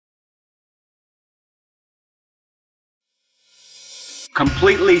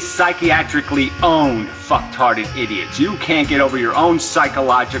completely psychiatrically owned fucktarded idiots. You can't get over your own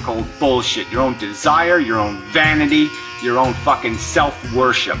psychological bullshit, your own desire, your own vanity, your own fucking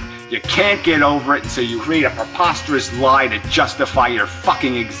self-worship. You can't get over it, so you create a preposterous lie to justify your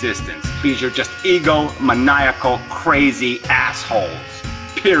fucking existence. Because you're just egomaniacal, crazy assholes.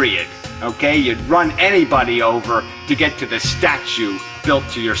 Period. Okay? You'd run anybody over to get to the statue built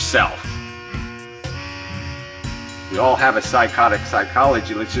to yourself. We all have a psychotic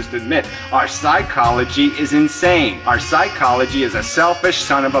psychology, let's just admit. Our psychology is insane. Our psychology is a selfish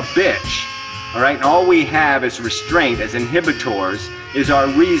son of a bitch. Alright? And all we have as restraint, as inhibitors, is our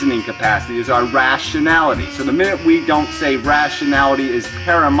reasoning capacity, is our rationality. So the minute we don't say rationality is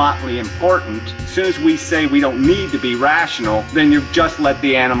paramountly important, as soon as we say we don't need to be rational, then you've just let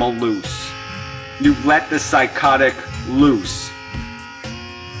the animal loose. You've let the psychotic loose.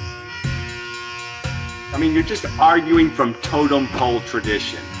 I mean, you're just arguing from totem pole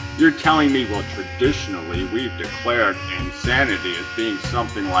tradition. You're telling me, well, traditionally we've declared insanity as being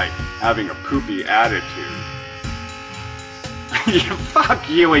something like having a poopy attitude. Fuck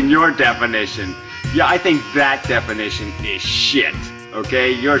you and your definition. Yeah, I think that definition is shit.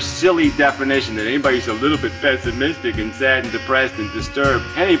 Okay? Your silly definition that anybody who's a little bit pessimistic and sad and depressed and disturbed,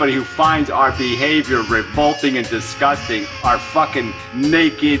 anybody who finds our behavior revolting and disgusting, our fucking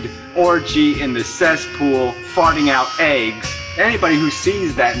naked orgy in the cesspool, farting out eggs, anybody who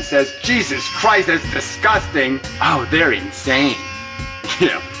sees that and says, Jesus Christ, that's disgusting, oh, they're insane.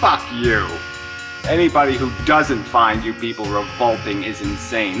 Yeah, fuck you. Anybody who doesn't find you people revolting is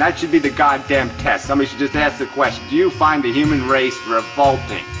insane. That should be the goddamn test. Somebody should just ask the question, do you find the human race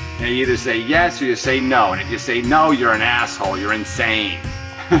revolting? And you either say yes or you say no. And if you say no, you're an asshole. You're insane.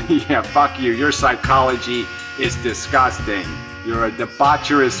 Yeah, fuck you. Your psychology is disgusting. You're a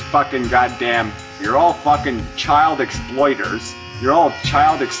debaucherous fucking goddamn... You're all fucking child exploiters. You're all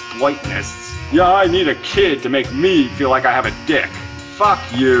child exploitnists. Yeah, I need a kid to make me feel like I have a dick. Fuck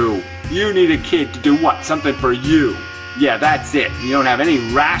you. You need a kid to do what? Something for you. Yeah, that's it. You don't have any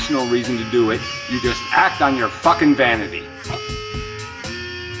rational reason to do it. You just act on your fucking vanity.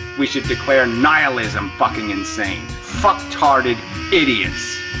 We should declare nihilism fucking insane. Fucktarded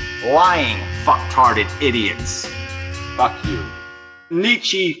idiots. Lying fucktarded idiots. Fuck you.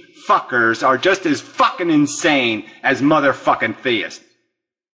 Nietzsche fuckers are just as fucking insane as motherfucking theists.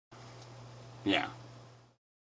 Yeah.